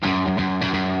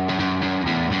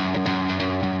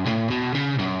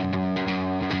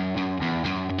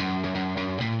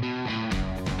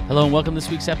Hello and welcome to this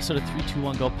week's episode of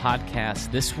 321 Go Podcast.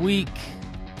 This week,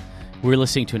 we're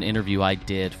listening to an interview I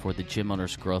did for the Gym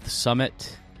Owners Growth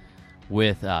Summit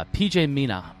with PJ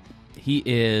Mina. He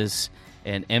is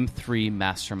an M3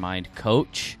 mastermind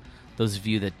coach. Those of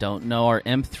you that don't know, our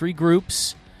M3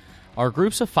 groups are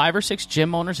groups of 5 or 6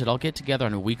 gym owners that all get together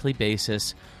on a weekly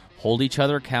basis, hold each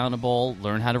other accountable,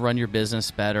 learn how to run your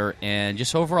business better, and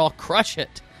just overall crush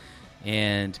it.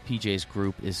 And PJ's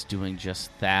group is doing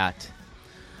just that.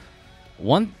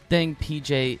 One thing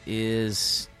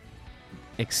PJ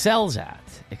excels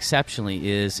at exceptionally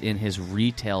is in his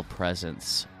retail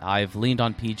presence. I've leaned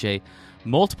on PJ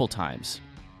multiple times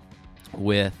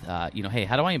with, hey,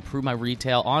 how do I improve my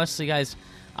retail? Honestly, guys,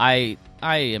 I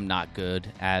am not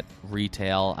good at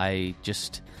retail.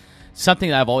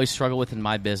 Something that I've always struggled with in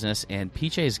my business, and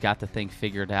PJ's got the thing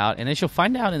figured out. And as you'll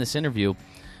find out in this interview,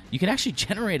 you can actually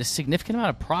generate a significant amount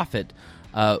of profit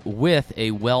with a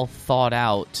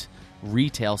well-thought-out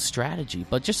retail strategy.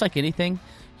 But just like anything,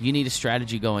 you need a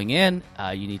strategy going in,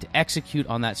 you need to execute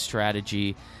on that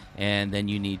strategy, and then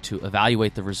you need to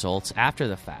evaluate the results after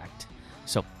the fact.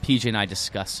 So PJ and I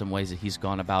discussed some ways that he's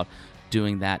gone about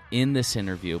doing that in this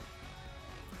interview.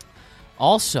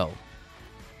 Also,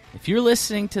 if you're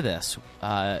listening to this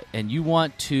and you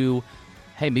want to,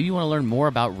 maybe you want to learn more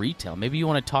about retail, maybe you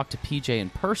want to talk to PJ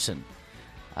in person,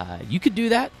 you could do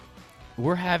that.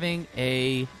 We're having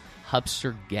a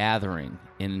Hubster Gathering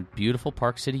in beautiful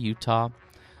Park City, Utah,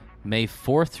 May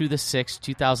 4th through the 6th,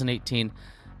 2018.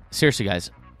 Seriously, guys,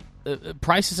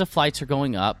 prices of flights are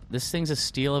going up. This thing's a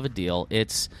steal of a deal.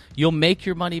 You'll make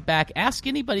your money back. Ask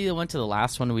anybody that went to the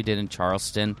last one we did in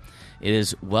Charleston. It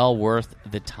is well worth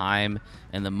the time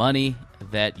and the money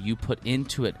that you put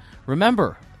into it.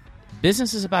 Remember,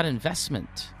 business is about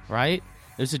investment, right?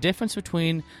 There's a difference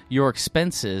between your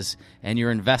expenses and your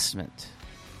investment.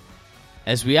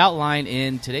 As we outline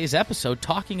in today's episode,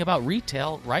 talking about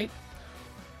retail, right?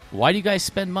 Why do you guys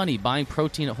spend money buying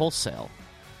protein at wholesale?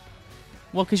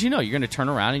 Well, because you're going to turn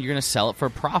around and you're going to sell it for a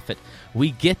profit.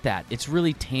 We get that. It's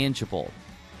really tangible.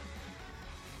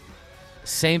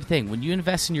 Same thing. When you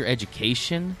invest in your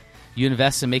education, you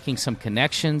invest in making some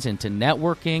connections, into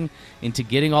networking, into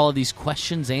getting all of these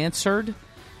questions answered.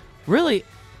 Really,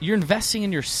 you're investing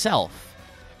in yourself.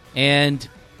 And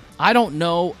I don't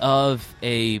know of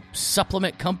a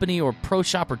supplement company or pro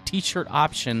shop or t-shirt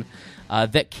option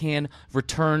that can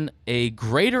return a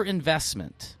greater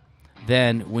investment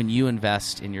than when you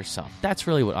invest in yourself. That's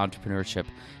really what entrepreneurship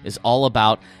is all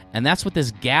about, and that's what this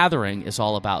gathering is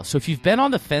all about. So if you've been on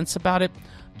the fence about it,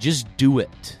 just do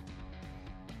it,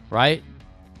 right?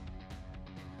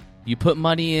 You put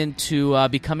money into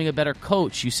becoming a better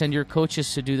coach. You send your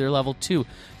coaches to do their level 2.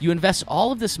 You invest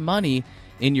all of this money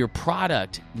in your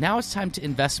product. Now it's time to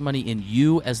invest money in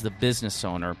you as the business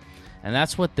owner, and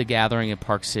that's what the gathering in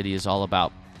Park City is all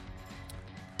about.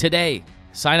 Today,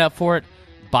 sign up for it.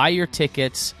 Buy your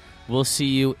tickets. We'll see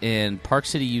you in Park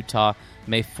City, Utah,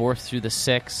 May 4th through the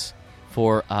 6th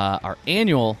for our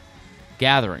annual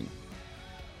gathering.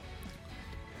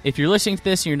 If you're listening to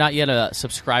this and you're not yet a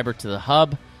subscriber to the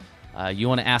Hub, you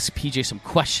want to ask PJ some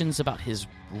questions about his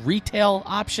retail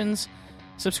options,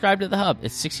 subscribe to the Hub.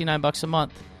 It's $69 a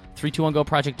month.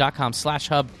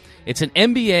 321goproject.com/hub. It's an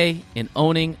MBA in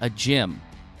owning a gym.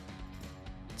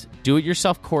 It's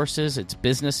do-it-yourself courses. It's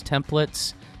business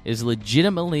templates. Is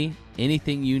legitimately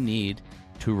anything you need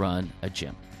to run a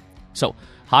gym. So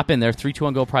hop in there,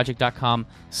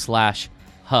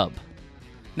 321goproject.com/hub.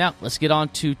 Now, let's get on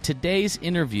to today's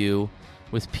interview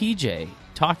with PJ,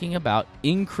 talking about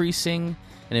increasing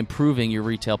and improving your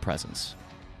retail presence.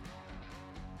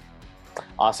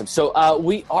 Awesome. So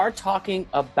we are talking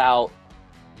about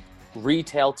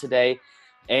retail today,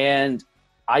 and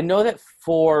I know that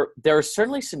there are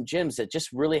certainly some gyms that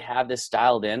just really have this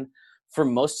dialed in. For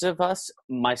most of us,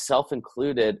 myself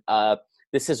included,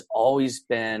 this has always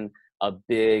been a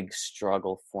big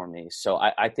struggle for me. So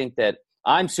I think that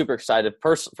I'm super excited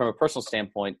from a personal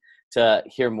standpoint to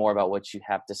hear more about what you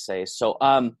have to say. So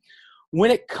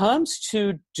when it comes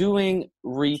to doing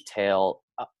retail,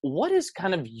 what is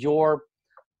kind of your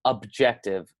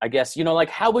objective? I guess,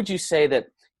 how would you say that,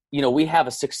 we have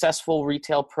a successful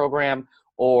retail program,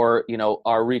 or,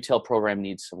 our retail program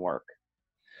needs some work?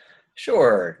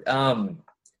 Sure. As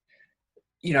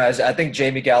I think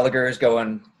Jamie Gallagher is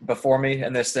going before me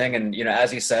in this thing, and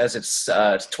as he says, it's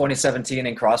 2017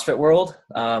 in CrossFit world.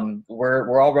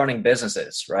 We're all running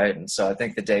businesses, right? And so I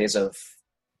think the days of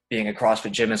being a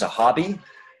CrossFit gym as a hobby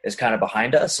is kind of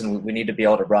behind us, and we need to be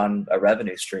able to run a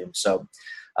revenue stream. So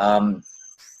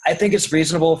I think it's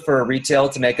reasonable for retail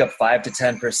to make up 5 to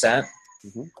 10%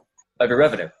 of your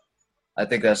revenue. I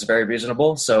think that's very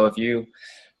reasonable. So if you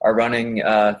are running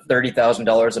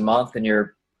 $30,000 a month in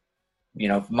your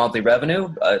monthly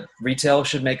revenue, retail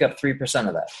should make up 3%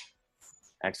 of that.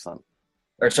 Excellent.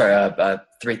 Or sorry,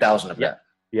 3,000 of that.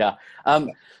 Yeah.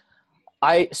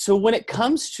 So when it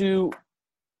comes to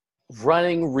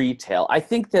running retail, I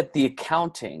think that the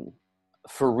accounting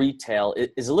for retail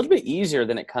is a little bit easier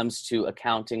than it comes to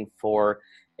accounting for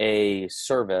a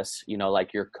service,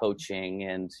 like your coaching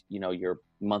and, your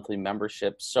monthly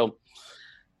membership. So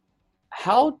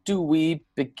how do we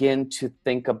begin to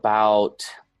think about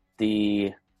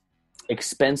the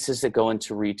expenses that go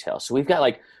into retail? So we've got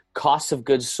like cost of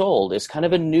goods sold is kind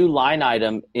of a new line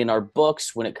item in our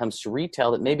books when it comes to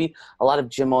retail that maybe a lot of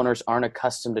gym owners aren't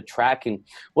accustomed to tracking.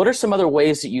 What are some other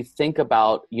ways that you think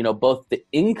about, both the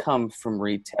income from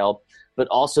retail, but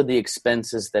also the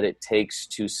expenses that it takes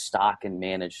to stock and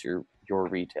manage your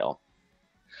retail?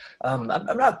 I'm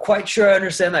not quite sure I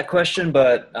understand that question,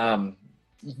 but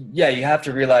yeah, you have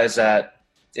to realize that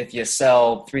if you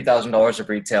sell $3,000 of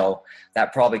retail,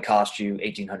 that probably cost you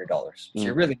 $1,800. So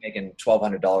you're really making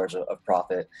 $1,200 of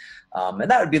profit. And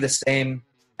that would be the same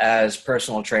as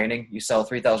personal training. You sell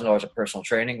 $3,000 of personal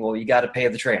training. Well, you got to pay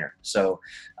the trainer. So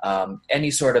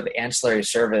any sort of ancillary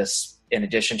service in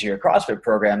addition to your CrossFit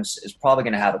programs is probably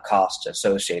going to have a cost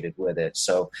associated with it.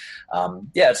 So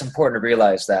yeah, it's important to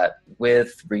realize that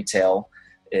with retail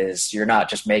is you're not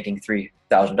just making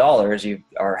 $3,000. You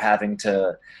are having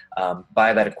to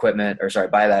buy that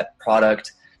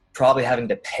product, probably having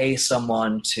to pay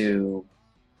someone to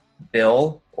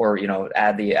bill or,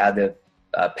 add the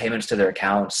payments to their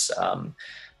accounts,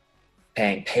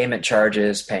 paying payment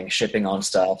charges, paying shipping on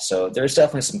stuff. So there's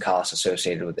definitely some costs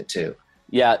associated with it too.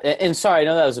 Yeah. And sorry, I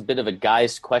know that was a bit of a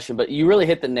guy's question, but you really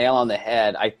hit the nail on the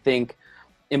head. I think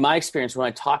in my experience, when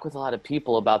I talk with a lot of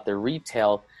people about their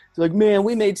retail, they're like, man,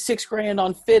 we made $6,000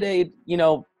 on FitAid,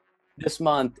 this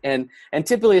month. And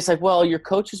typically it's like, well, your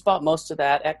coaches bought most of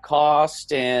that at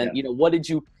cost. And, what did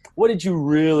you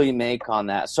really make on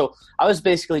that? So I was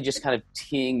basically just kind of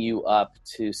teeing you up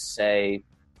to say,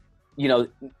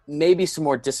 maybe some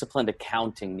more disciplined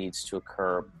accounting needs to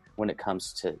occur when it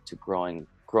comes to growing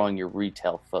your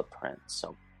retail footprint.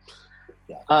 So,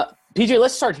 PJ,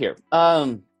 let's start here.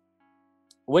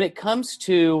 When it comes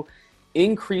to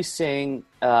increasing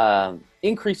the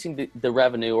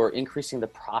revenue or increasing the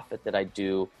profit that I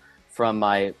do from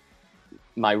my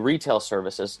retail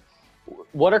services,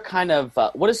 what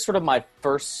is sort of my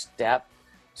first step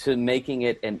to making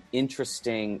it an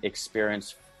interesting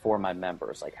experience for my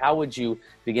members? Like, how would you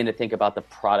begin to think about the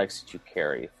products that you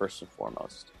carry first and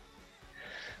foremost?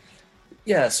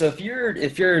 Yeah. So are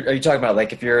you talking about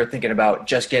like if you're thinking about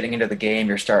just getting into the game,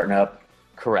 you're starting up?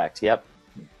 Correct. Yep.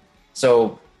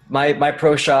 So my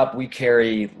pro shop, we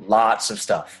carry lots of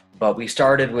stuff, but we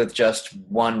started with just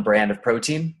one brand of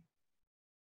protein.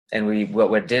 And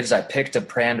what we did is I picked a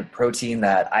brand of protein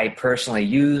that I personally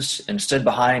used and stood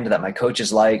behind, that my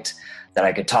coaches liked, that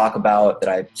I could talk about, that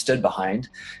I stood behind,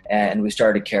 and we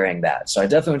started carrying that. So I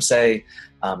definitely would say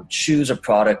choose a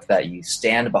product that you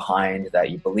stand behind, that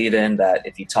you believe in, that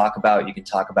if you talk about, you can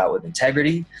talk about with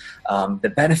integrity.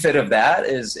 The benefit of that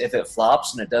is if it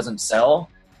flops and it doesn't sell,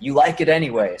 you like it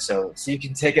anyway, so you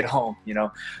can take it home,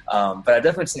 But I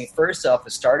definitely say first off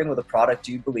is starting with a product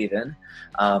you believe in,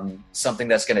 something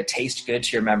that's going to taste good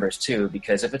to your members too.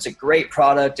 Because if it's a great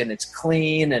product and it's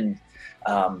clean and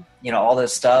all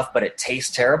this stuff, but it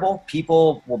tastes terrible,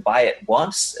 people will buy it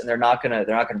once and they're not gonna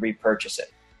repurchase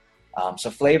it. So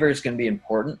flavor is going to be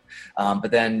important, but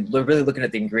then really looking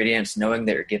at the ingredients, knowing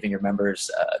that you're giving your members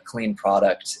a clean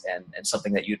product and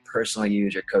something that you'd personally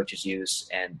use, your coaches use,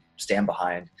 and stand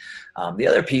behind. The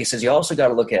other piece is you also got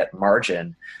to look at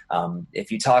margin.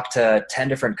 If you talk to 10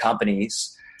 different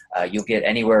companies, you'll get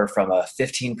anywhere from a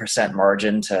 15%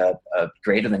 margin to a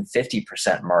greater than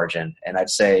 50% margin. And I'd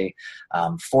say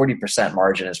 40%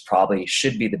 margin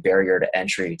should be the barrier to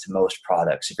entry to most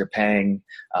products. If you're paying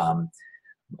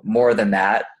more than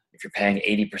that, if you're paying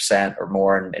 80% or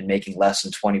more and making less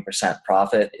than 20%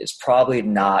 profit, is probably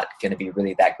not going to be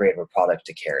really that great of a product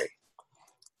to carry.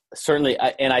 Certainly.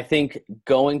 And I think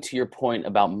going to your point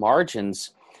about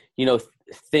margins,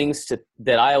 things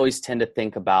that I always tend to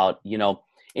think about,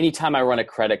 anytime I run a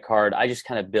credit card, I just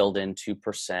kind of build in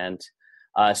 2%.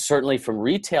 Certainly from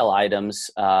retail items,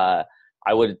 I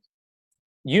would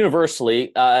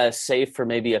universally say for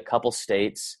maybe a couple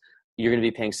states, you're going to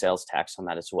be paying sales tax on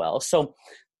that as well. So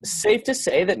safe to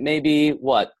say that maybe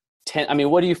what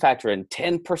do you factor in?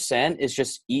 10% is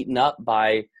just eaten up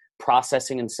by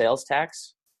processing and sales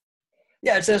tax?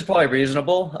 Yeah, I'd say it's probably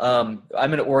reasonable.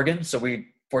 I'm in Oregon, so we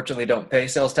fortunately don't pay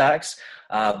sales tax.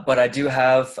 But I do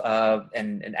have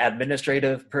an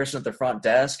administrative person at the front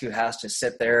desk who has to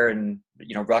sit there and,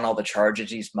 run all the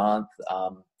charges each month.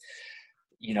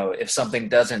 If something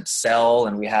doesn't sell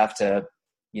and we have to,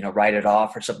 write it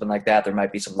off or something like that, there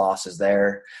might be some losses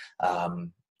there.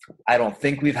 I don't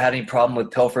think we've had any problem with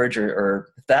pilferage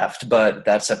or theft, but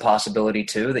that's a possibility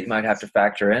too that you might have to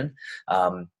factor in.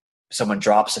 Someone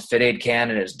drops a Fit Aid can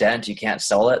in its dent, you can't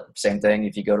sell it. Same thing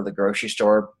if you go to the grocery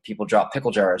store, people drop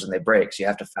pickle jars and they break. So you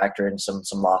have to factor in some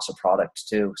loss of product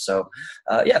too. So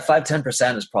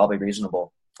 5-10% is probably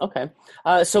reasonable. Okay.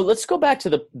 So let's go back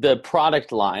to the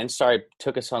product line. Sorry, I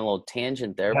took us on a little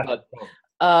tangent there, but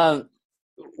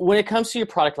when it comes to your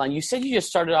product line, you said you just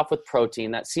started off with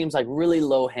protein. That seems like really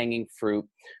low hanging fruit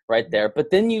right there.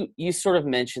 But then you sort of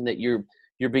mentioned that you're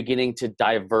beginning to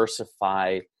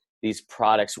diversify these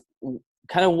products.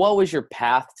 Kind of what was your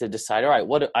path to decide, all right,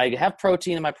 what I have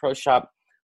protein in my pro shop,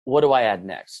 what do I add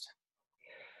next?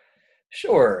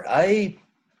 Sure.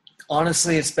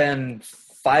 Honestly, it's been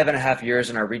 5.5 years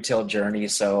in our retail journey,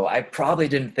 so I probably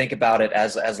didn't think about it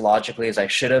as logically as I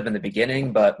should have in the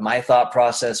beginning, but my thought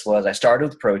process was I started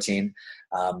with protein.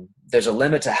 There's a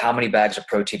limit to how many bags of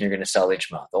protein you're going to sell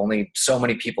each month. Only so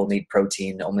many people need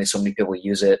protein. Only so many people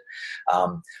use it.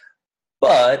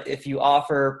 But if you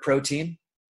offer protein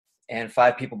and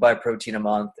 5 people buy protein a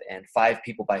month and 5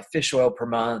 people buy fish oil per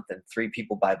month and 3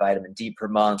 people buy vitamin D per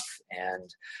month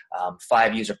and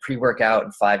 5 use a pre-workout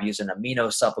and 5 use an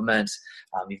amino supplement,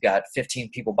 you've got 15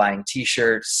 people buying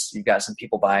t-shirts. You've got some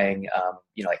people buying,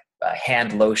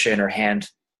 hand lotion or hand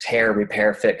tear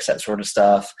repair fix, that sort of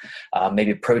stuff,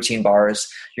 maybe protein bars.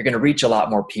 You're going to reach a lot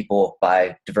more people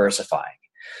by diversifying.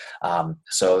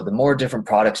 So the more different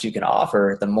products you can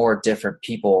offer, the more different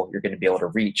people you're going to be able to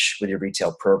reach with your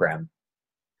retail program.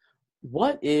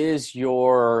 What is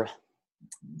your,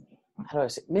 how do I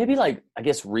say, maybe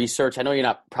research? I know you're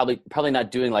not probably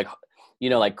not doing like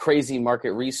crazy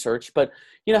market research, but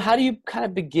how do you kind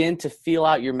of begin to feel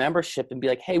out your membership and be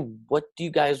like, hey, what do you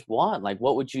guys want? Like,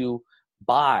 what would you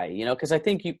buy? Because I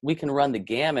think we can run the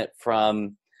gamut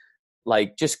from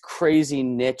like just crazy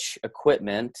niche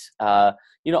equipment,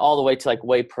 all the way to like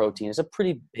whey protein is a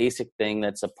pretty basic thing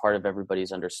that's a part of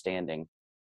everybody's understanding.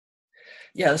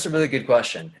 Yeah, that's a really good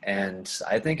question. And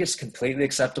I think it's completely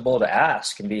acceptable to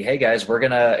ask and be, hey guys, we're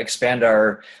going to expand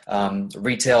our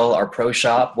retail, our pro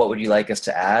shop. What would you like us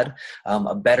to add?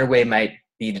 A better way might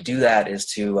be to do that is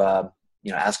to,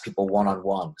 ask people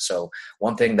one-on-one. So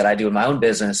one thing that I do in my own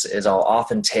business is I'll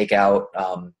often take out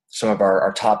some of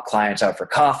our top clients out for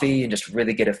coffee and just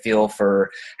really get a feel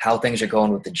for how things are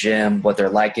going with the gym, what they're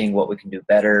liking, what we can do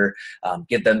better,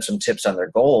 give them some tips on their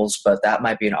goals. But that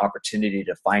might be an opportunity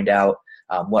to find out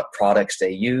what products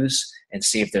they use and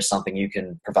see if there's something you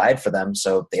can provide for them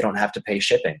so they don't have to pay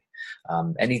shipping.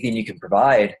 Anything you can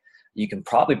provide, you can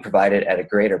probably provide it at a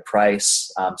greater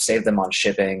price, save them on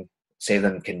shipping, save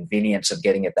them convenience of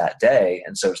getting it that day.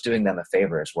 And so it's doing them a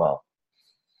favor as well.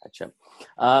 Gotcha.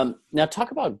 Now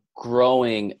talk about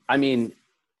growing. I mean,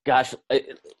 gosh,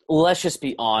 let's just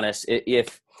be honest.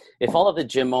 If all of the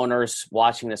gym owners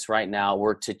watching this right now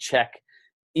were to check,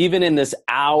 even in this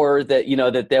hour that,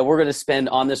 that we're going to spend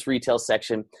on this retail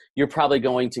section, you're probably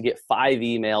going to get 5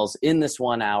 emails in this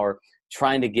 1 hour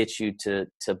trying to get you to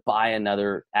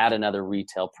add another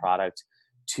retail product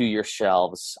to your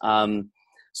shelves.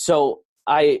 So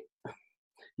I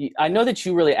know that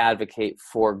you really advocate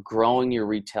for growing your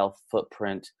retail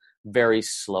footprint very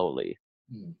slowly.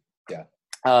 Yeah.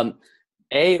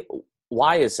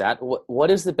 Why is that? What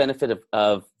is the benefit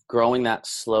of growing that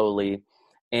slowly?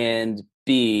 And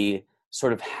B,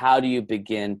 sort of how do you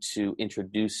begin to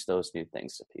introduce those new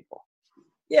things to people?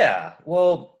 Yeah,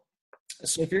 well,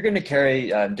 so if you're going to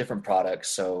carry different products,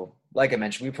 so like I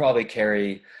mentioned, we probably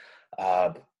carry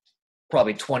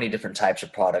probably 20 different types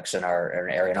of products in our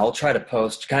area. And I'll try to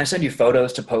post, can I send you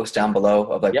photos to post down below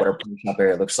of like what our pro shop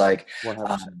area looks like?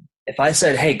 If I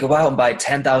said, hey, go out and buy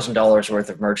 $10,000 worth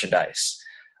of merchandise,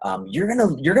 you're going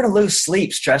to lose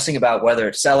sleep stressing about whether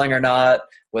it's selling or not,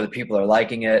 whether people are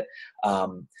liking it.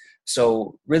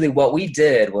 So really what we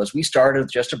did was we started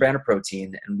with just a brand of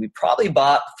protein and we probably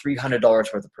bought $300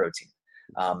 worth of protein.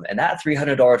 And that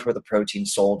 $300 worth of protein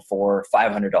sold for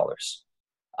 $500.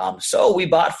 So we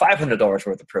bought $500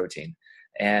 worth of protein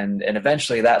and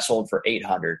eventually that sold for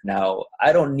 $800. Now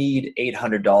I don't need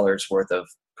 $800 worth of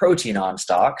protein on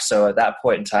stock. So at that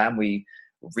point in time, we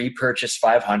repurchased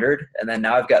 500 and then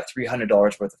now I've got $300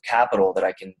 worth of capital that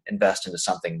I can invest into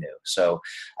something new. So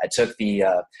I took the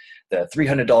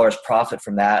 $300 profit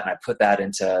from that and I put that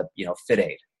into, Fit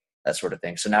Aid, that sort of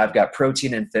thing. So now I've got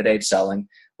protein and Fit Aid selling,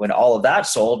 When all of that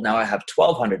sold, now I have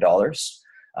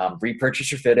 $1,200.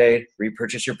 Repurchase your Fit Aid,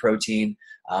 repurchase your protein.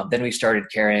 Then we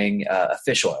started carrying a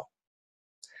fish oil.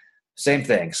 Same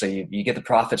thing. So you get the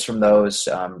profits from those,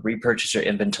 repurchase your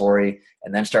inventory,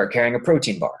 and then start carrying a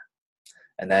protein bar.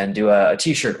 And then do a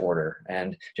t-shirt order.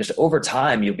 And just over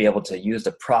time, you'll be able to use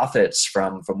the profits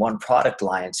from one product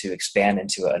line to expand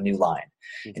into a new line.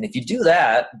 And if you do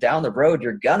that, down the road,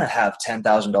 you're going to have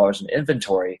 $10,000 in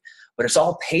inventory, but it's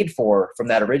all paid for from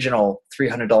that original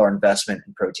 $300 investment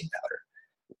in protein powder,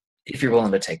 if you're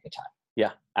willing to take the time.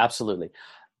 Yeah, absolutely.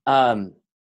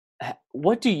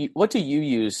 What do you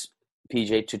use,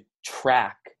 PJ, to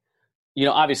track?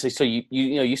 Obviously, so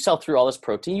you sell through all this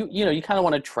protein. You kind of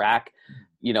want to track,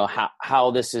 how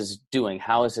this is doing.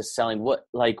 How is this selling? What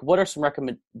are some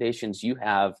recommendations you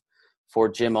have for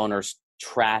gym owners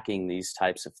tracking these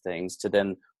types of things to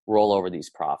then roll over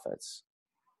these profits?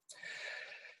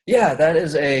 Yeah, that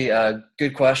is a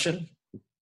good question.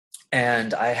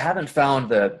 And I haven't found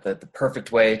the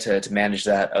perfect way to manage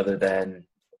that other than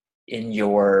in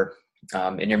your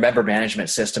member management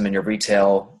system in your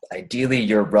retail. Ideally,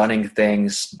 you're running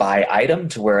things by item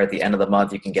to where at the end of the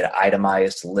month you can get an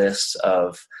itemized list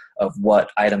of what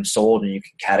items sold, and you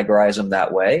can categorize them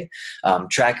that way.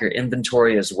 Track your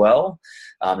inventory as well.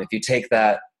 If you take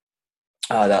that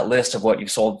list of what you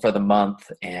sold for the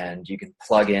month, and you can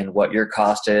plug in what your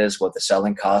cost is, what the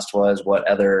selling cost was, what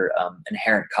other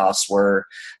inherent costs were.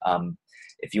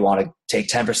 If you want to take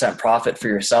 10% profit for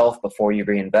yourself before you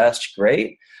reinvest,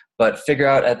 great. But figure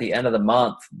out at the end of the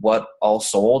month what all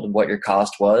sold and what your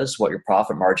cost was, what your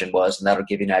profit margin was, and that'll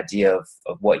give you an idea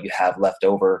of what you have left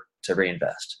over to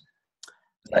reinvest.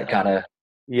 That kind of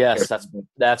yes,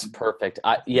 that's perfect.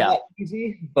 Yeah,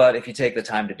 easy, but if you take the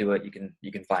time to do it,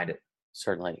 you can find it.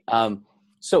 Certainly.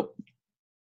 So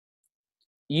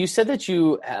you said that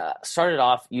you started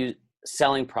off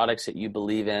selling products that you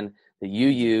believe in, that you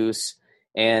use,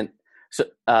 and so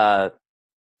I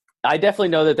definitely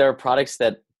know that there are products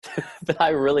that that I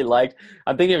really liked.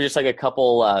 I'm thinking of just like a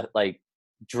couple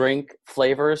drink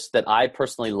flavors that I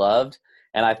personally loved,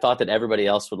 and I thought that everybody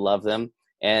else would love them.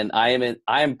 And I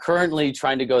am currently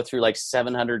trying to go through like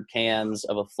 700 cans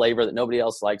of a flavor that nobody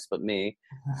else likes but me.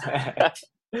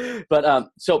 But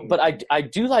I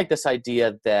do like this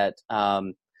idea that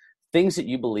things that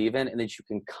you believe in and that you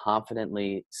can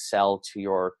confidently sell to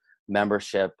your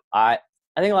membership. I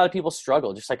think a lot of people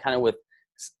struggle just like kind of with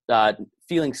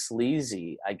feeling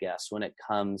sleazy, I guess, when it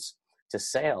comes to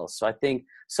sales. So I think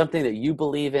something that you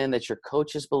believe in, that your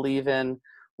coaches believe in,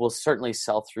 will certainly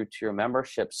sell through to your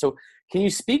membership. So can you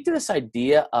speak to this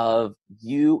idea of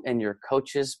you and your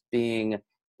coaches being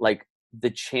like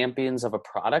the champions of a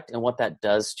product and what that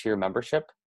does to your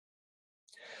membership?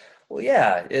 Well,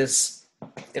 yeah,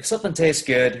 if something tastes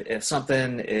good, if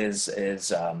something is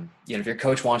if your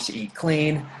coach wants to eat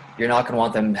clean, you're not going to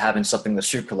want them having something with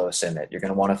sucralose in it. You're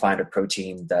going to want to find a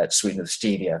protein that's sweetened with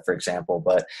stevia, for example.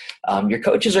 But your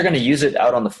coaches are going to use it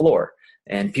out on the floor,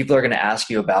 and people are going to ask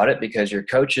you about it because your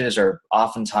coaches are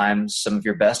oftentimes some of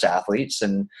your best athletes,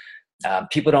 and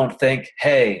people don't think,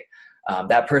 hey,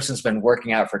 that person's been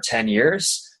working out for 10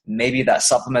 years. Maybe that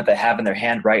supplement they have in their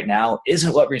hand right now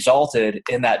isn't what resulted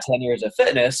in that 10 years of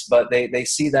fitness, but they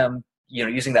see them,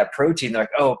 using that protein. They're like,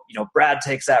 oh, Brad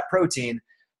takes that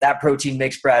protein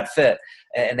makes Brad fit.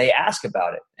 And they ask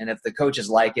about it. And if the coaches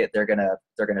like it, they're going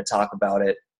to talk about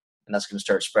it, and that's going to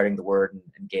start spreading the word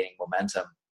and gaining momentum.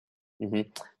 Mm-hmm.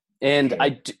 And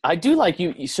I do like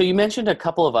you. So you mentioned a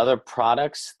couple of other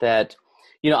products that,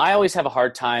 I always have a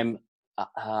hard time,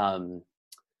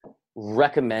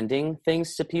 recommending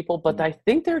things to people, but I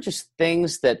think they're just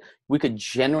things that we could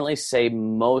generally say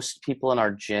most people in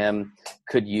our gym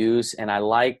could use. And I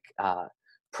like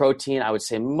protein. I would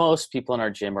say most people in our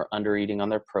gym are under eating on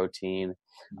their protein.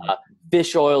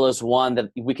 Fish oil is one that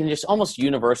we can just almost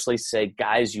universally say,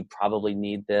 guys, you probably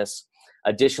need this.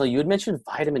 Additionally, you had mentioned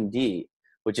vitamin D,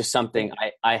 which is something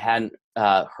I hadn't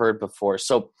heard before.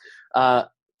 So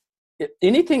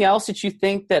anything else that you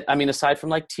think that, aside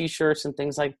from like t-shirts and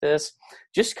things like this,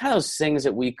 just kind of those things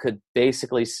that we could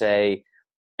basically say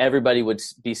everybody would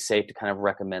be safe to kind of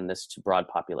recommend this to broad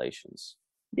populations?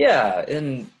 Yeah.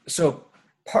 And so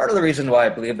part of the reason why I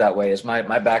believe that way is my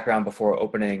background before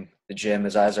opening the gym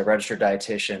is as a registered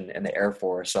dietitian in the Air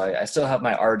Force. So I still have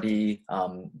my RD,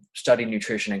 studied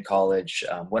nutrition in college,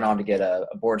 went on to get a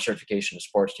board certification in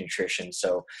sports nutrition.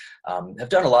 So have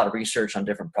done a lot of research on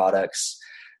different products.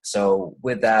 So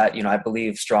with that, I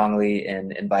believe strongly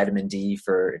in vitamin D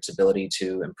for its ability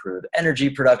to improve energy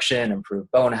production, improve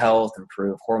bone health,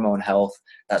 improve hormone health,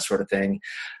 that sort of thing.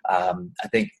 I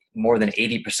think more than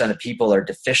 80% of people are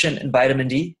deficient in vitamin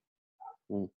D.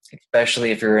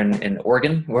 especially if you're in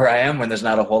Oregon, where I am, when there's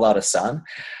not a whole lot of sun.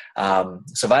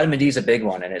 So vitamin D is a big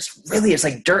one, and it's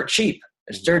like dirt cheap.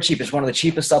 It's dirt cheap. It's one of the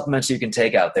cheapest supplements you can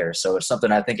take out there. So it's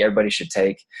something I think everybody should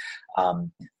take.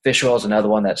 Fish oil is another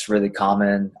one that's really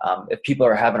common. If people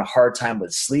are having a hard time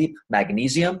with sleep,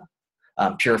 magnesium.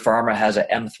 Pure Pharma has an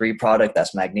M3 product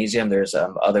that's magnesium. There's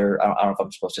other, I don't know if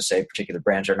I'm supposed to say particular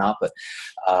brands or not, but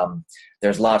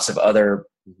there's lots of other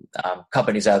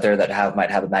companies out there that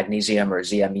might have a magnesium or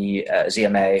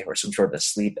ZMA or some sort of a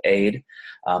sleep aid.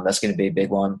 That's going to be a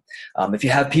big one. If you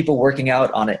have people working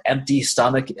out on an empty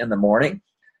stomach in the morning,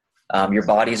 your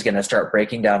body's going to start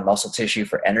breaking down muscle tissue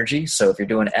for energy. So if you're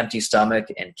doing an empty stomach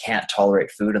and can't tolerate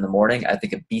food in the morning, I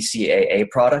think a BCAA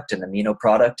product, an amino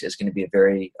product, is going to be a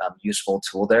very useful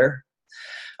tool there.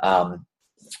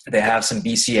 They have some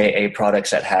BCAA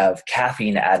products that have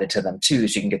caffeine added to them too,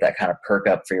 so you can get that kind of perk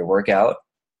up for your workout.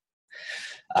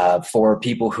 For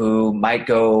people who might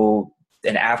go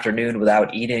an afternoon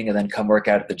without eating and then come work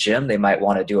out at the gym, they might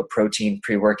want to do a protein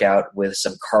pre-workout with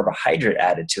some carbohydrate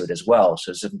added to it as well.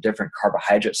 So there's some different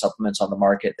carbohydrate supplements on the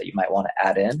market that you might want to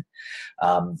add in,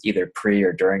 either pre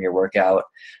or during your workout.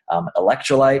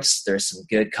 Electrolytes, there's some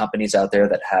good companies out there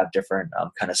that have different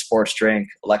kind of sports drink,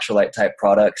 electrolyte type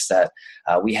products that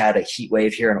we had a heat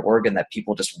wave here in Oregon that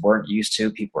people just weren't used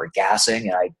to. People were gassing,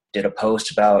 and I did a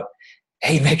post about,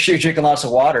 hey, make sure you're drinking lots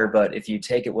of water, but if you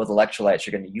take it with electrolytes,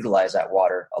 you're going to utilize that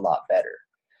water a lot better.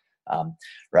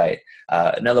 Right.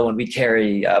 Another one, we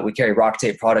carry Rock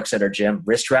Tape products at our gym.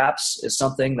 Wrist wraps is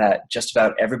something that just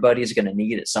about everybody is going to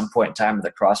need at some point in time in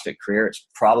their CrossFit career. It's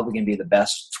probably going to be the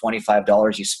best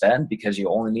 $25 you spend because you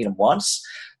only need them once.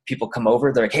 People come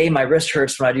over, they're like, hey, my wrist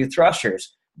hurts when I do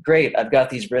thrusters. Great, I've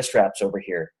got these wrist wraps over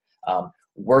here.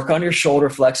 Work on your shoulder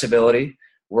flexibility,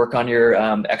 work on your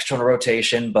external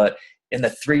rotation, but in the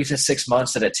 3 to 6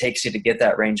 months that it takes you to get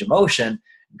that range of motion,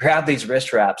 grab these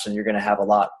wrist wraps and you're going to have a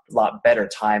lot better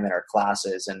time in our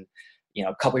classes. And,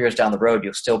 a couple years down the road,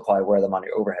 you'll still probably wear them on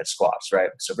your overhead squats, right?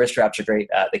 So wrist wraps are great.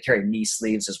 They carry knee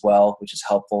sleeves as well, which is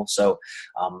helpful. So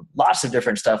lots of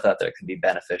different stuff out there can be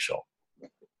beneficial.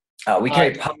 We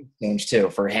carry pumice stones too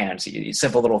for hands.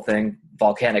 Simple little thing,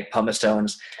 volcanic pumice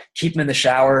stones. Keep them in the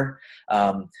shower.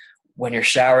 When you're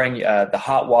showering, the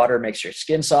hot water makes your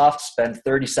skin soft. Spend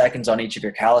 30 seconds on each of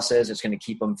your calluses. It's going to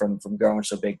keep them from growing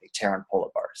so big they tear on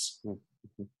pull-up bars.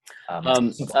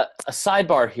 A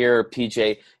sidebar here,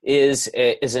 PJ, is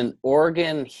an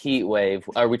Oregon heat wave.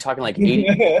 Are we talking like 80,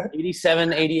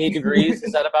 87, 88 degrees?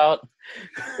 Is that about?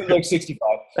 Like 65.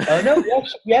 No,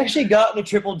 we actually got into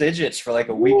triple digits for like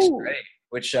a week straight.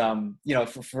 Which,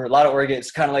 for a lot of Oregon,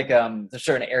 it's kind of like there's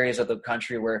certain areas of the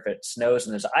country where if it snows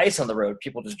and there's ice on the road,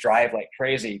 people just drive like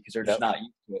crazy because they're just not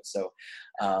used to it.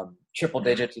 So triple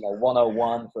digits,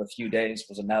 101 for a few days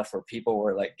was enough where people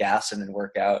were like gassing in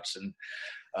workouts, and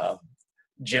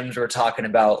gyms were talking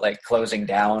about like closing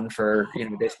down for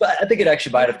days. But I think it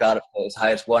actually might have got as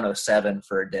high as 107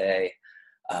 for a day.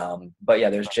 But yeah,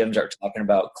 there's gyms that are talking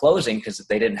about closing because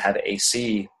they didn't have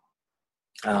AC.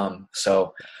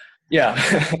 Yeah.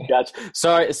 Gotcha.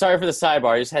 Sorry for the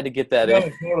sidebar. I just had to get that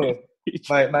in. Totally.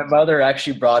 My mother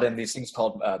actually brought in these things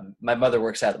called, my mother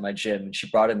works out at my gym, and she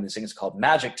brought in these things called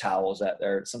magic towels that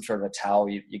are some sort of a towel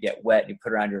you get wet and you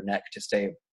put around your neck to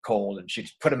stay cold. And she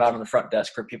put them out on the front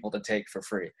desk for people to take for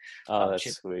free. Oh, that's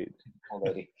sweet. Cool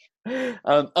lady.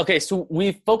 Okay. So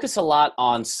we focus a lot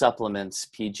on supplements,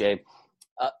 PJ.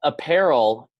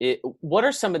 Apparel. What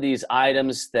are some of these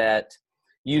items that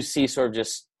you see sort of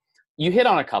just, you hit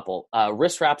on a couple.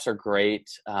 Wrist wraps are great.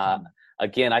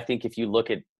 Again, I think if you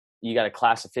look at, you got a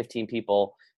class of 15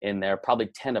 people in there, probably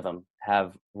 10 of them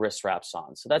have wrist wraps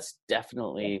on. So that's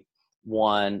definitely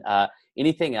one.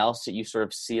 Anything else that you sort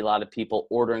of see a lot of people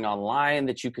ordering online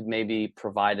that you could maybe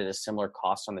provide at a similar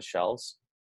cost on the shelves?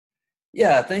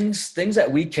 Yeah, things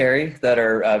that we carry that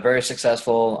are very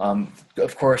successful.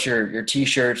 Of course, your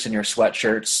t-shirts and your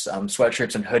sweatshirts,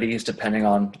 sweatshirts and hoodies, depending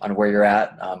on where you're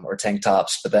at, or tank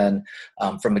tops. But then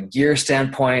from a gear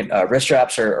standpoint, wrist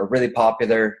wraps are really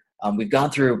popular. We've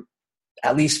gone through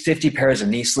at least 50 pairs of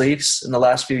knee sleeves in the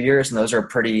last few years, and those are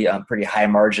pretty high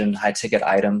margin, high ticket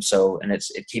items. So, and it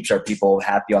keeps our people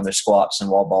happy on their squats and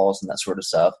wall balls and that sort of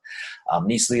stuff.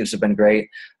 Knee sleeves have been great.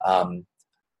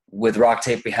 With Rock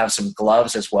Tape, we have some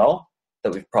gloves as well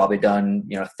that we've probably done,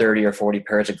 30 or 40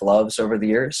 pairs of gloves over the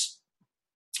years.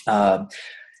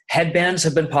 Headbands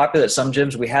have been popular at some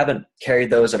gyms. We haven't carried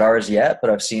those at ours yet, but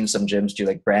I've seen some gyms do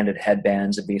like branded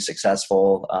headbands and be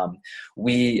successful.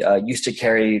 We used to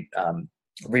carry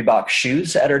Reebok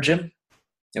shoes at our gym.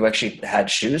 We actually had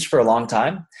shoes for a long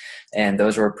time, and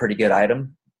those were a pretty good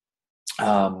item.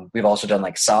 We've also done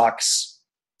like socks,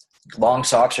 long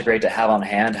socks are great to have on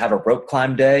hand. Have a rope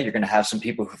climb day. You're going to have some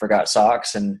people who forgot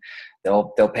socks, and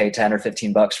they'll pay 10 or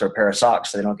 15 bucks for a pair of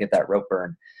socks so they don't get that rope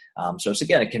burn. So it's,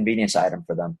 again, a convenience item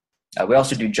for them. We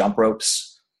also do jump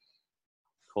ropes.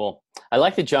 Cool. I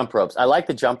like the jump ropes. I like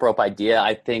the jump rope idea.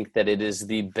 I think that it is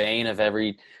the bane of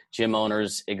every gym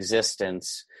owner's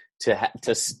existence to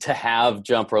have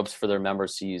jump ropes for their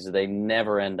members to use. They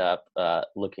never end up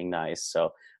looking nice.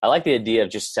 So I like the idea of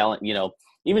just selling,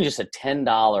 even just a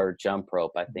 $10 jump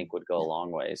rope, I think would go a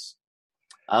long ways.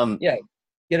 Yeah.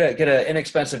 Get an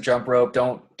inexpensive jump rope.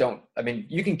 I mean,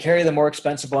 you can carry the more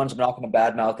expensive ones. I'm not going to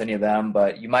badmouth any of them,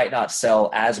 but you might not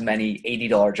sell as many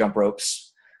 $80 jump ropes.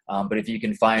 But if you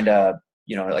can find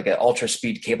like an ultra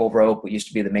speed cable rope, what used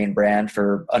to be the main brand,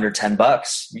 for under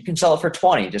 $10, you can sell it for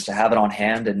 20 just to have it on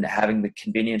hand, and having the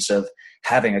convenience of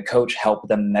having a coach help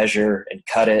them measure and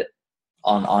cut it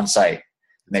on site,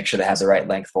 make sure they have the right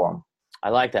length for them. I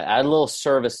like that. Add a little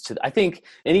service I think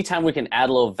anytime we can add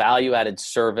a little value added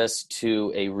service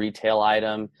to a retail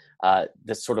item,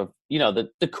 the sort of,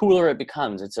 the cooler it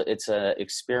becomes. It's a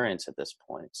experience at this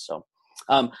point.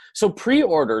 So,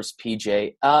 pre-orders,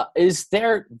 PJ,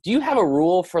 do you have a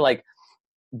rule for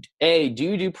do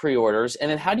you do pre-orders?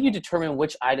 And then how do you determine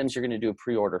which items you're going to do a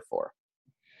pre-order for?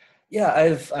 Yeah,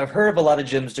 I've heard of a lot of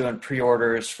gyms doing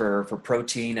pre-orders for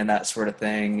protein and that sort of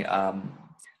thing.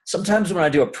 Sometimes when I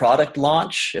do a product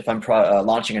launch, if I'm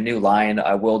launching a new line,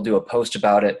 I will do a post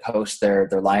about it, post their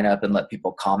lineup, and let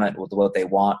people comment with what they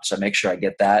want. So I make sure I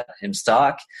get that in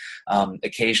stock.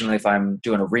 Occasionally, if I'm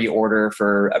doing a reorder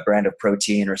for a brand of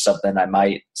protein or something, I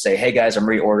might say, hey guys, I'm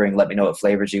reordering. Let me know what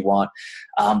flavors you want.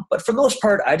 But for the most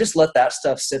part, I just let that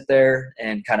stuff sit there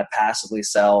and kind of passively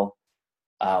sell,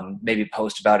 maybe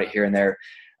post about it here and there.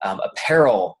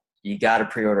 Apparel, you got to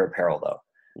pre-order apparel though.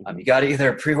 You got to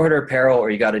either pre-order apparel or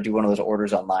you got to do one of those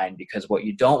orders online, because what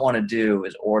you don't want to do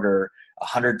is order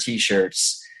 100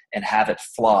 t-shirts and have it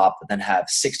flop, and then have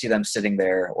 60 of them sitting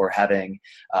there, or having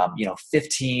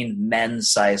 15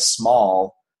 men's size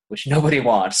small, which nobody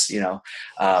wants.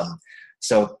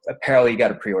 So apparel, you got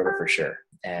to pre-order for sure.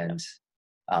 And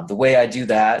the way I do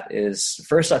that is,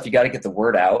 first off, you got to get the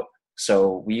word out.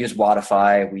 So we use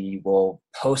Wodify. We will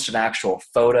post an actual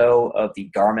photo of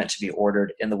the garment to be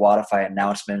ordered in the Wodify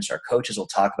announcements. Our coaches will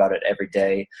talk about it every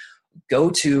day. Go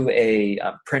to a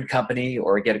print company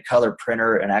or get a color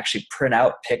printer and actually print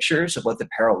out pictures of what the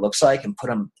apparel looks like and put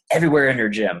them everywhere in your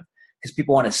gym, because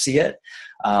people want to see it.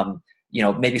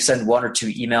 Maybe send 1 or 2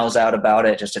 emails out about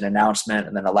it, just an announcement,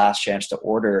 and then a last chance to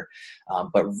order.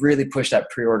 But really push that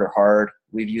pre-order hard.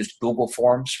 We've used Google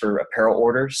Forms for apparel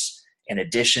orders, in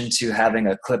addition to having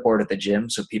a clipboard at the gym,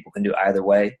 so people can do either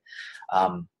way.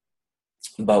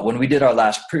 But when we did our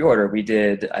last pre-order, we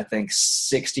did, I think,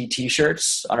 60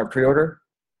 t-shirts on our pre-order,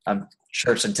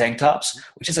 shirts and tank tops,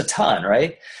 which is a ton,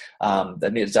 right?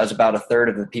 That means that's about a third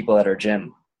of the people at our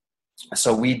gym.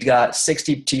 So we got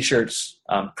 60 t-shirts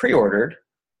pre-ordered.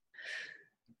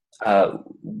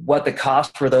 What the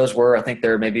cost for those were, I think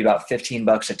they're maybe about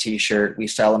 $15 a t-shirt. We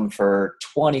sell them for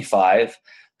 $25.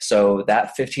 So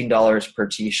that $15 per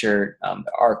t-shirt,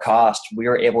 our cost, we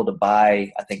were able to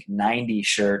buy, I think, 90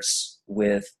 shirts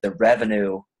with the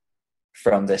revenue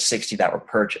from the 60 that were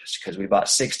purchased, because we bought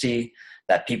 60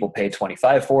 that people paid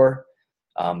 $25 for.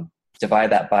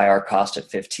 Divide that by our cost at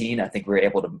 15, I think we were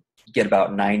able to get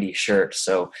about 90 shirts.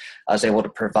 So I was able to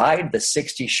provide the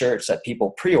 60 shirts that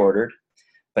people pre-ordered,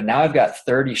 but now I've got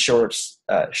 30 shirts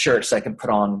I can put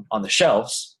on the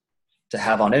shelves to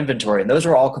have on inventory, and those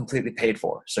are all completely paid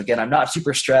for. So again, I'm not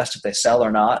super stressed if they sell or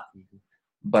not,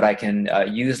 but I can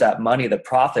use that money, the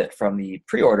profit from the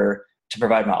pre-order, to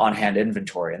provide my on-hand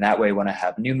inventory. And that way, when I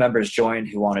have new members join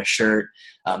who want a shirt,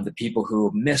 the people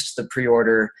who missed the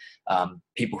pre-order,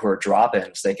 people who are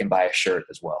drop-ins, they can buy a shirt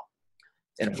as well.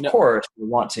 And of course, we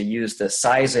want to use the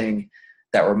sizing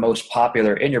that were most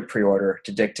popular in your pre-order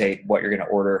to dictate what you're going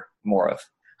to order more of.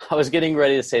 I was getting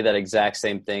ready to say that exact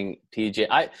same thing,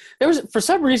 PJ. For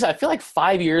some reason, I feel like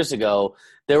 5 years ago,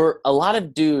 there were a lot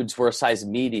of dudes were a size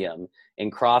medium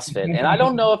in CrossFit. And I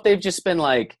don't know if they've just been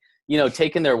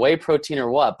taking their whey protein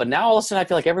or what, but now all of a sudden I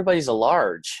feel like everybody's a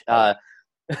large.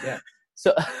 Yeah.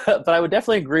 So, but I would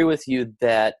definitely agree with you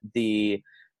that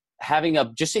having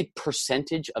just a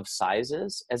percentage of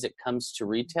sizes as it comes to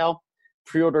retail,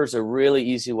 pre-order is a really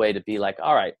easy way to be like,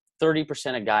 all right,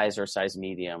 30% of guys are size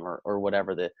medium or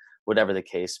whatever the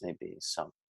case may be.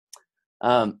 So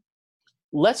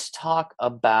let's talk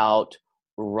about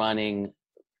running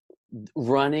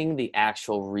the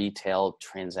actual retail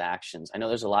transactions. I know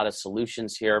there's a lot of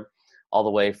solutions here, all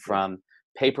the way from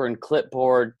paper and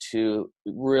clipboard to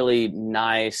really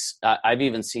nice. I've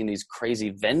even seen these crazy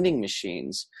vending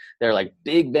machines. They're like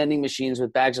big vending machines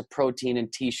with bags of protein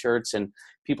and t-shirts, and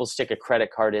people stick a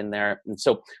credit card in there. And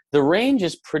so the range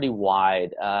is pretty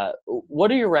wide.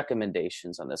 What are your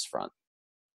recommendations on this front?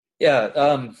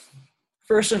 Yeah.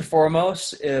 First and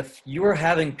foremost, if you are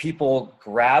having people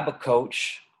grab a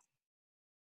coach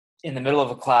in the middle of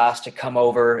a class to come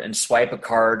over and swipe a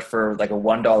card for like a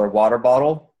 $1 water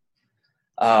bottle,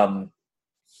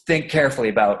 think carefully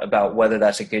about whether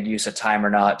that's a good use of time or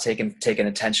not, taking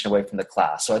attention away from the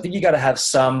class. So I think you got to have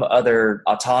some other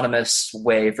autonomous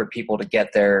way for people to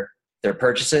get their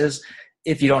purchases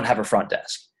if you don't have a front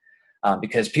desk,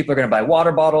 because people are going to buy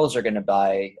water bottles, they're going to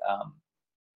buy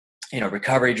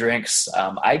recovery drinks.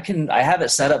 I have it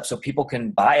set up so people can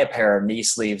buy a pair of knee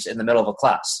sleeves in the middle of a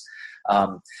class.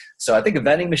 So I think a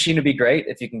vending machine would be great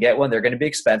if you can get one. They're going to be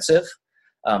expensive.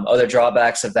 Other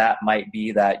drawbacks of that might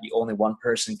be that only one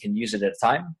person can use it at a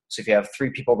time. So if you have 3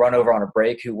 people run over on a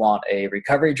break who want a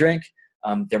recovery drink,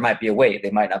 there might be a wait. They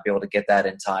might not be able to get that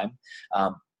in time.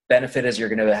 Benefit is you're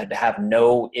going to have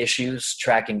no issues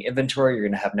tracking inventory. You're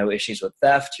going to have no issues with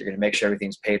theft. You're going to make sure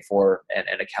everything's paid for and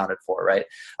accounted for, right?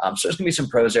 So there's going to be some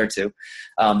pros there too.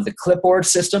 The clipboard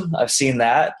system, I've seen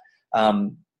that.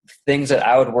 Things that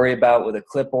I would worry about with a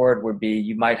clipboard would be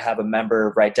you might have a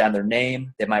member write down their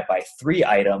name. They might buy 3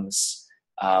 items,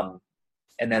 and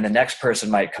then the next person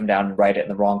might come down and write it in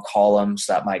the wrong column,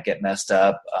 so that might get messed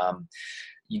up.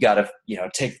 You got to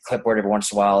take the clipboard every once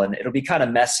in a while, and it'll be kind of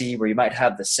messy where you might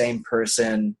have the same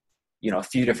person a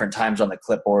few different times on the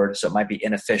clipboard, so it might be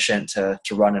inefficient to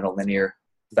run in a linear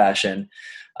fashion.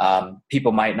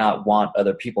 People might not want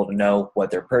other people to know what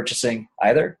they're purchasing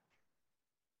either.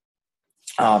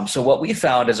 So what we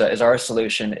found as our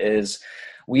solution is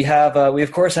we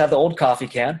of course have the old coffee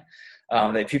can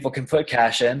that people can put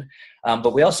cash in,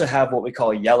 but we also have what we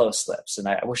call yellow slips, and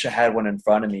I wish I had one in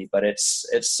front of me, but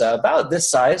it's about this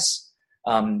size,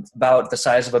 about the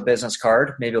size of a business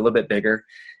card, maybe a little bit bigger,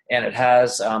 and it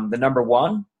has the number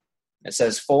 1. It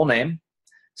says full name.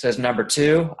 It says number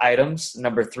 2 items,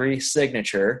 number 3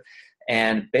 signature.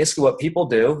 And basically what people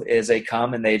do is they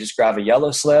come and they just grab a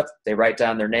yellow slip, they write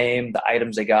down their name, the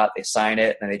items they got, they sign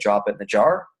it, and they drop it in the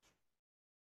jar.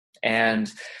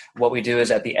 And what we do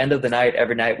is at the end of the night,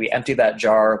 every night, we empty that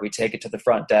jar, we take it to the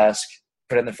front desk,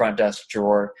 put it in the front desk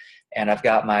drawer, and I've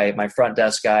got my front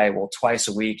desk guy will twice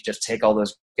a week just take all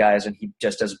those guys, and he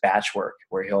just does batch work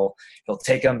where he'll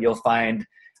take them. You'll find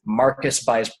Marcus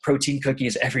buys protein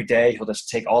cookies every day. He'll just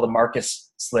take all the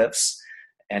Marcus slips,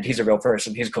 and he's a real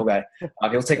person. He's a cool guy.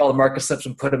 He'll take all the Marcus slips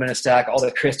and put them in a stack, all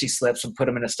the Christy slips and put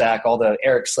them in a stack, all the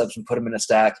Eric slips and put them in a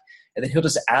stack. And then he'll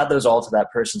just add those all to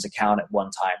that person's account at one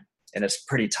time. And it's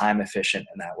pretty time efficient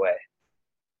in that way.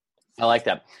 I like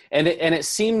that. And it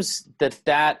seems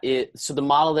that is, so the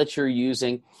model that you're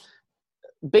using,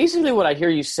 basically what I hear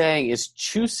you saying is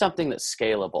choose something that's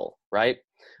scalable, right?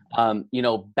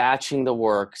 Batching the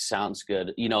work sounds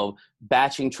good.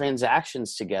 Batching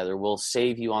transactions together will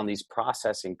save you on these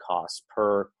processing costs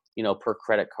per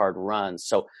credit card run.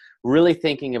 So really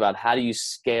thinking about how do you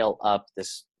scale up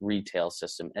this retail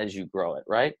system as you grow it,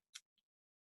 right?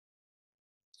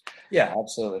 Yeah,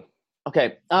 absolutely.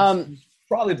 Okay.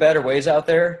 Probably better ways out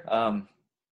there,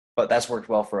 but that's worked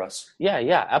well for us.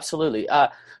 Yeah, absolutely.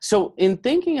 So in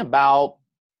thinking about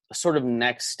sort of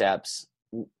next steps,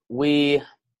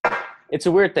 it's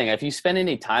a weird thing. If you spend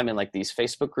any time in like these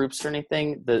Facebook groups or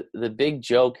anything, the big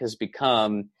joke has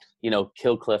become,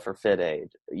 kill Cliff or Fit Aid,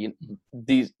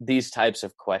 these types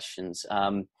of questions.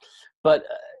 But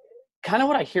kind of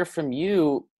what I hear from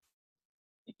you,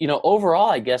 overall,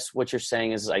 I guess what you're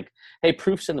saying is like, hey,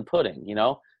 proof's in the pudding.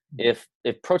 If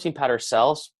protein powder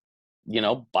sells,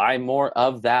 buy more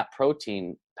of that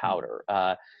protein powder,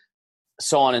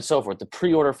 so on and so forth. The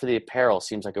pre-order for the apparel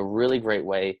seems like a really great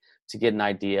way to get an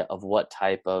idea of what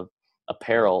type of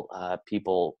apparel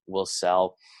people will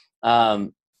sell.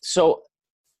 So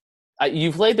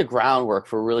you've laid the groundwork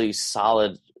for a really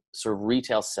solid sort of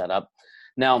retail setup.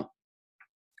 Now,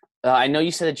 I know you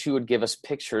said that you would give us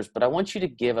pictures, but I want you to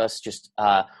give us just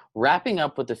wrapping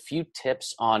up with a few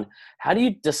tips on how do you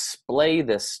display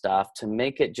this stuff to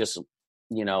make it just,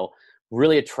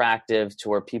 really attractive to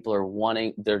where people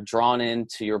are they're drawn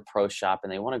into your pro shop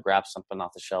and they want to grab something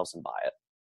off the shelves and buy it.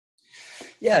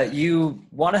 Yeah, you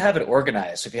want to have it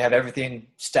organized. If you have everything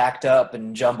stacked up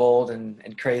and jumbled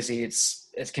and crazy, it's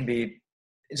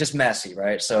just messy,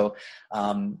 right? So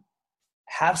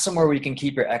have somewhere where you can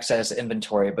keep your excess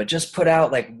inventory, but just put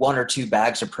out like 1 or 2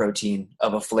 bags of protein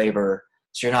of a flavor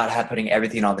so you're not putting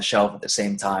everything on the shelf at the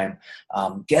same time.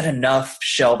 Get enough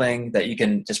shelving that you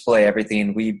can display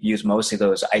everything. We use mostly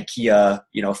those IKEA,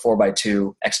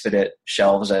 4x2 Expedit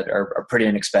shelves that are pretty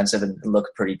inexpensive and look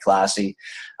pretty classy.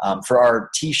 For our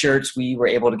t-shirts, we were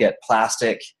able to get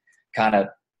plastic kind of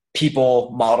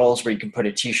people models where you can put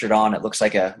a t-shirt on. It looks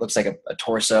like a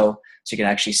torso, so you can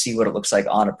actually see what it looks like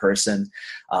on a person.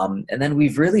 And then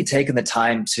we've really taken the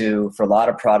time to, for a lot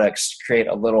of products, create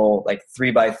a little like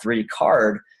 3x3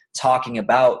 card talking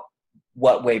about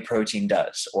what whey protein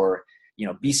does, or,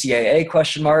 BCAA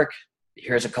question mark.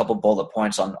 Here's a couple bullet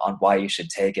points on why you should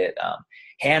take it.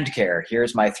 Hand care.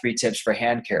 Here's my 3 tips for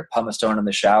hand care. Pumice stone in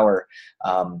the shower.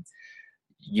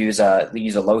 Use a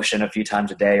lotion a few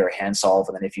times a day, or hand solve,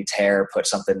 and then if you tear, put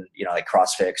something like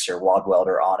CrossFix or Wad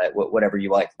Welder on it, whatever you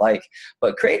like.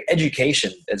 But create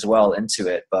education as well into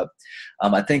it. But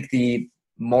I think the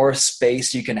more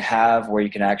space you can have, where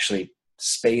you can actually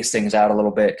space things out a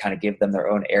little bit, kind of give them their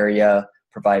own area,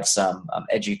 provide some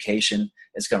education,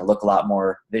 it's going to look a lot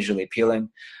more visually appealing.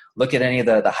 Look at any of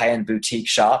the high-end boutique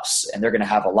shops, and they're going to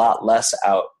have a lot less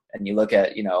out. And you look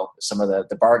at, some of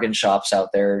the bargain shops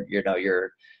out there,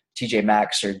 your TJ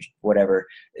Maxx or whatever,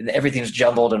 and everything's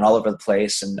jumbled and all over the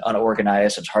place and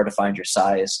unorganized. It's hard to find your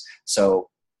size. So,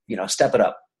 step it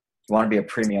up. You want to be a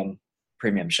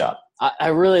premium shop. I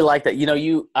really like that.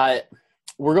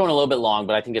 We're going a little bit long,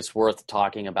 but I think it's worth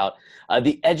talking about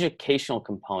the educational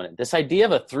component. This idea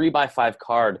of a 3x5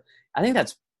 card, I think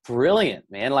that's brilliant,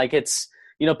 man. Like, it's,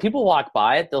 people walk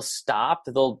by it, they'll stop,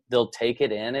 they'll take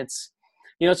it in. It's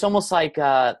almost like,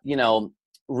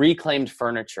 reclaimed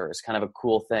furniture is kind of a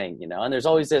cool thing, and there's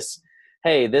always this,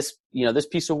 hey, this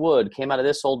piece of wood came out of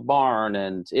this old barn,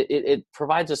 and it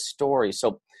provides a story.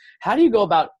 So how do you go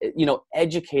about,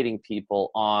 educating people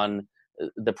on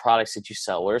the products that you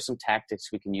sell? What are some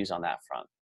tactics we can use on that front?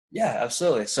 Yeah,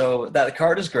 absolutely. So that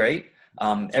card is great.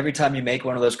 Every time you make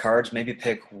one of those cards, maybe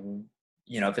pick,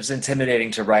 if it's intimidating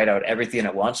to write out everything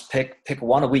at once, pick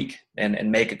one a week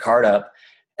and make a card up.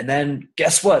 And then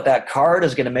guess what? That card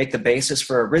is going to make the basis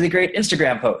for a really great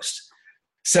Instagram post.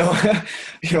 So,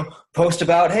 post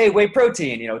about, hey, whey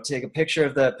protein, take a picture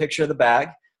of the bag,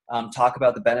 talk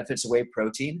about the benefits of whey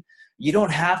protein. You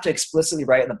don't have to explicitly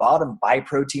write in the bottom, buy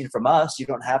protein from us. You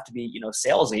don't have to be,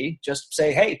 salesy. Just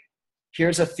say, hey,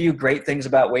 here's a few great things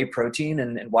about whey protein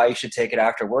and why you should take it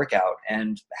after workout,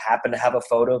 and happen to have a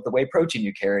photo of the whey protein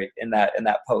you carry in that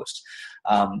post.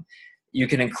 You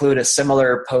can include a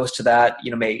similar post to that,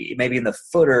 maybe in the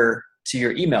footer to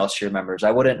your emails to your members.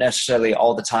 I wouldn't necessarily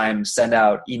all the time send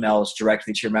out emails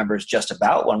directly to your members just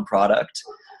about one product.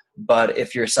 But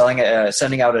if you're sending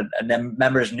out a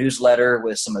members newsletter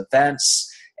with some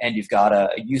events, and you've got a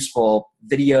useful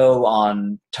video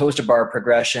on toaster bar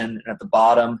progression, and at the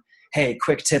bottom, hey,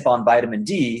 quick tip on vitamin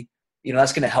D,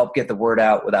 that's going to help get the word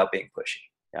out without being pushy.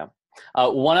 Yeah.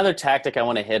 One other tactic I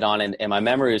want to hit on, and my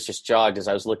memory was just jogged as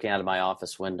I was looking out of my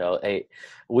office window.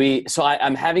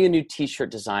 I'm having a new t-shirt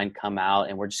design come out,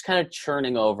 and we're just kind of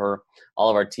churning over all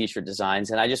of our t-shirt designs.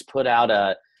 And I just put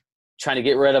out trying to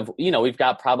get rid of, we've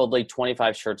got probably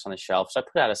 25 shirts on the shelf. So I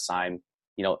put out a sign,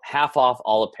 half off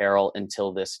all apparel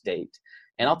until this date.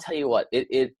 And I'll tell you what,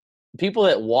 people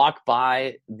that walk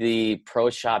by the pro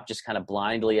shop just kind of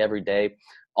blindly every day,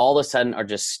 all of a sudden are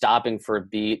just stopping for a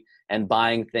beat and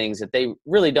buying things that they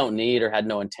really don't need or had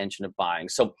no intention of buying.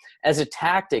 So as a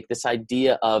tactic, this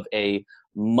idea of a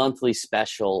monthly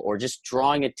special, or just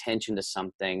drawing attention to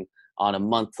something on a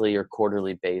monthly or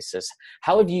quarterly basis,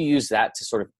 how have you used that to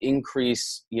sort of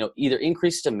increase, either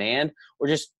increase demand or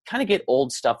just kind of get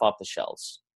old stuff off the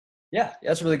shelves? Yeah,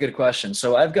 that's a really good question.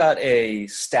 So I've got a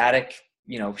static,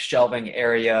 shelving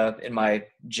area in my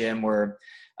gym where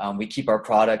we keep our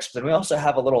products, but then we also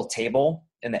have a little table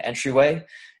in the entryway,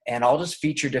 and I'll just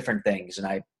feature different things. And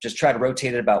I just try to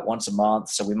rotate it about once a month.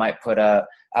 So we might put out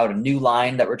a new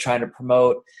line that we're trying to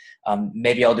promote.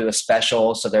 Maybe I'll do a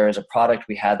special. So there is a product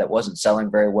we had that wasn't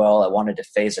selling very well. I wanted to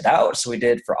phase it out. So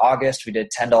for August, we did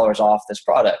 $10 off this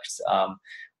product.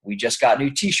 We just got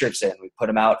new t-shirts in. We put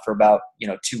them out for about,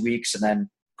 2 weeks and then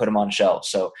put them on shelves.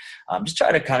 So just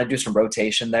try to kind of do some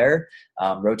rotation there.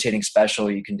 Rotating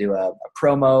special, you can do a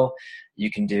promo. You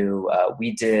can do,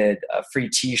 we did a free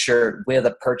t-shirt with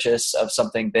a purchase of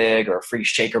something big, or a free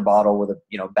shaker bottle with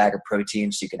a bag of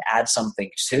protein. So you can add something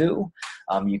too.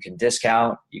 You can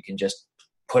discount. You can just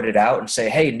put it out and say,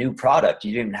 hey, new product.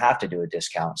 You didn't have to do a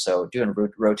discount. So doing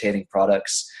rotating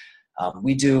products.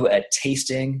 We do a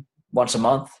tasting once a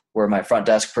month where my front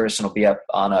desk person will be up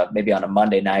maybe on a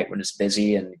Monday night when it's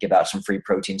busy, and give out some free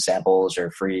protein samples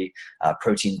or free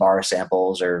protein bar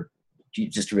samples, or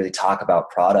just to really talk about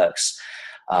products.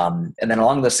 And then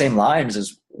along the same lines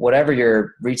is whatever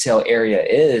your retail area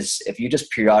is, if you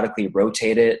just periodically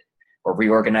rotate it or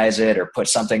reorganize it or put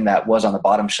something that was on the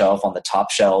bottom shelf on the top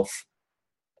shelf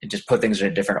and just put things in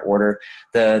a different order,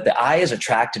 the eye is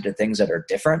attracted to things that are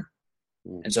different.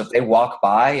 And so if they walk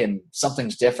by and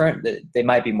something's different, they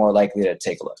might be more likely to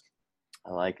take a look.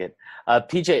 I like it.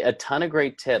 PJ, a ton of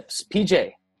great tips.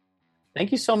 PJ,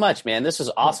 thank you so much, man. This is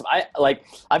awesome.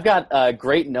 I've got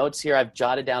great notes here. I've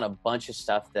jotted down a bunch of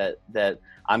stuff that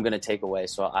I'm going to take away.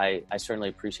 So I certainly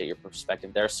appreciate your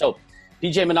perspective there. So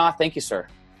PJ Manoff, thank you, sir.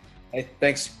 Hey,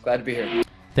 thanks. Glad to be here.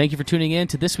 Thank you for tuning in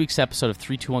to this week's episode of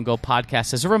 321 Go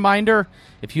Podcast. As a reminder,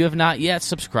 if you have not yet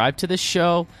subscribed to this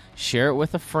show, share it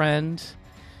with a friend.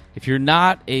 If you're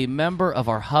not a member of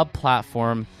our Hub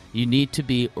platform, you need to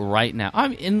be right now. I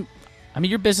mean,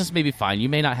 your business may be fine. You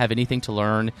may not have anything to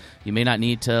learn. You may not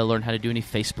need to learn how to do any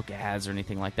Facebook ads or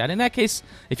anything like that. In that case,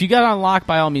 if you got on lock,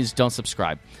 by all means, don't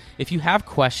subscribe. If you have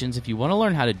questions, if you want to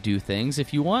learn how to do things,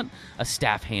 if you want a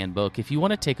staff handbook, if you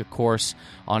want to take a course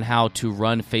on how to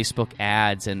run Facebook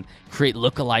ads and create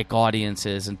lookalike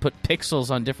audiences and put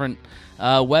pixels on different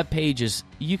web pages,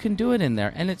 you can do it in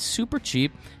there. And it's super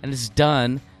cheap, and it's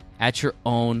done at your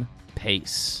own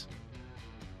pace.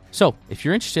 So if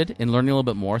you're interested in learning a little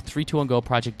bit more,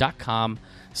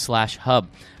 321goproject.com/hub.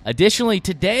 Additionally,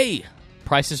 today,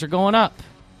 prices are going up.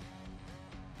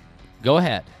 Go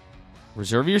ahead.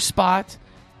 Reserve your spot.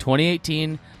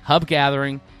 2018 Hub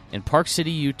Gathering in Park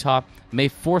City, Utah, May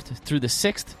 4th through the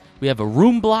 6th. We have a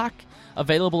room block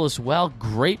available as well.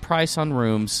 Great price on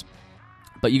rooms.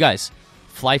 But you guys,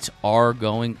 flights are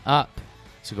going up.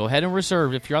 So go ahead and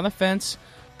reserve. If you're on the fence,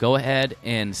 go ahead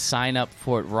and sign up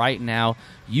for it right now.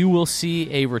 You will see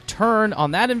a return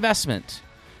on that investment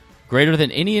greater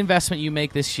than any investment you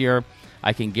make this year.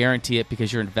 I can guarantee it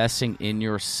because you're investing in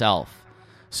yourself.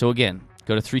 So again,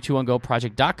 go to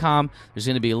 321goproject.com. There's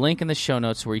going to be a link in the show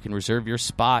notes where you can reserve your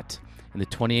spot in the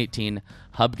 2018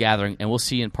 Hub Gathering, and we'll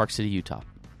see you in Park City, Utah.